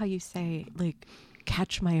love how you say, like,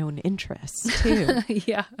 catch my own interest too.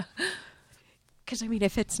 Yeah. Because I mean,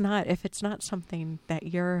 if it's not something that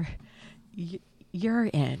you're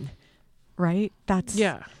in, right? That's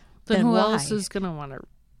Then who else is gonna want to?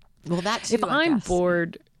 Well, that's if I'm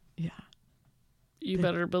bored. Yeah. You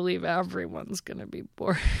better believe everyone's going to be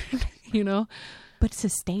bored, But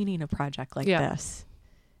sustaining a project like this,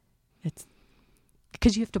 it's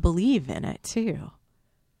because you have to believe in it too.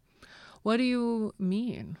 What do you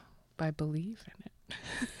mean by believe in it?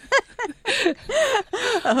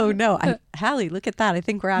 Oh, no. Hallie, look at that. I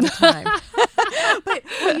think we're out of time. But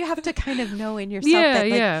you have to kind of know in yourself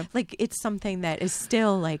that like it's something that is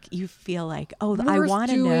still like you feel like, oh, I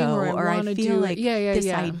want to know, or I feel like this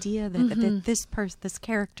idea that this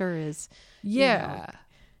character is. Yeah.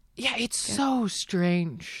 Yeah, it's so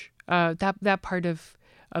strange. That part of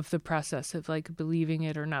the process of like believing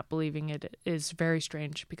it or not believing it is very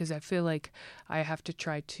strange, because I feel like I have to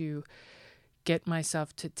try to get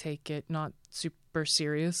myself to take it not super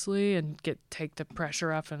seriously and take the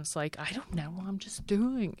pressure off, and it's like, I don't know, I'm just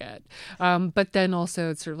doing it. But then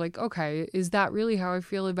also it's sort of like, okay, is that really how I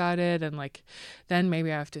feel about it? And like, then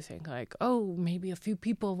maybe I have to think like, oh, maybe a few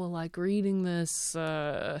people will like reading this,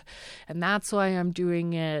 and that's why I'm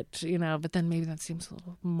doing it, but then maybe that seems a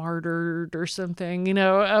little martyred or something,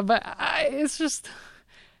 but it's just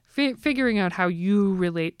figuring out how you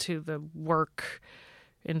relate to the work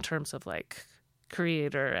in terms of like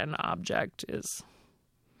creator and object is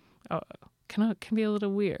can be a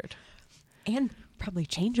little weird and probably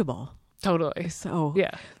changeable. Totally. So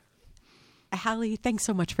yeah, Hallie, thanks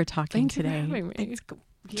so much for talking today. Thank you for having me. Thanks.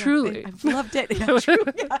 Truly, I've loved it.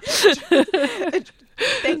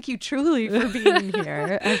 Thank you truly for being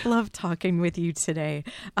here. I've loved talking with you today.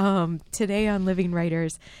 Today on Living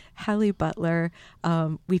Writers, Hallie Butler.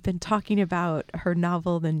 We've been talking about her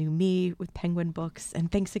novel, The New Me, with Penguin Books.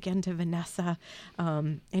 And thanks again to Vanessa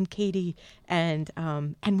and Katie. And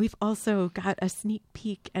we've also got a sneak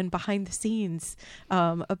peek and behind the scenes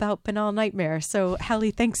about Banal Nightmare. So,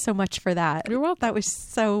 Hallie, thanks so much for that. You're welcome. That was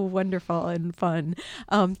so wonderful and fun.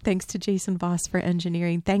 Thanks to Jason Voss for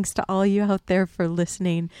engineering. Thanks to all you out there for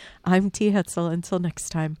listening. I'm T. Hetzel. Until next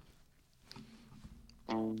time.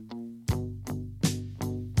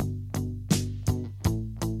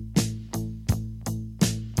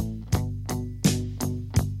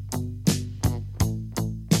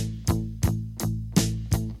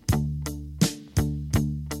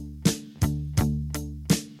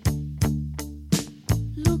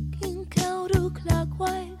 Looking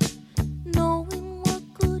counterclockwise, knowing what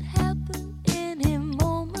could happen any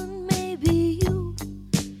moment. Maybe you,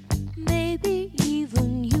 maybe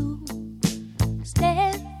even you.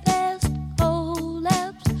 Steadfast,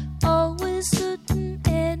 collapse, always certain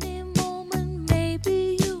any moment.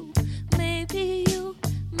 Maybe you, maybe you,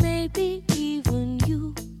 maybe even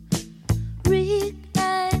you.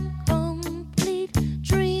 Recline, complete,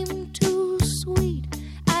 dream too sweet.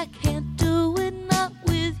 I can't do it, not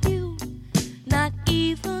with you, not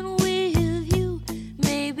even with you,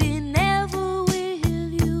 maybe never with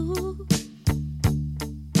you.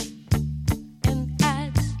 And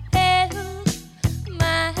I'd sell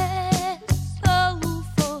my soul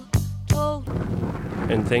for total.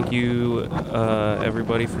 And thank you,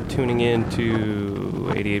 everybody, for tuning in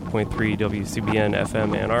to 88.3 WCBN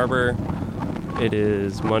FM Ann Arbor. It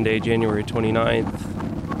is Monday, January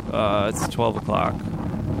 29th. It's 12 o'clock.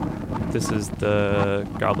 This is the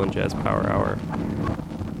Goblin Jazz Power Hour.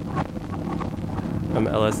 I'm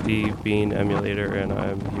LSD Bean Emulator, and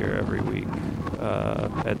I'm here every week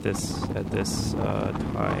at this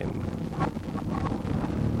time.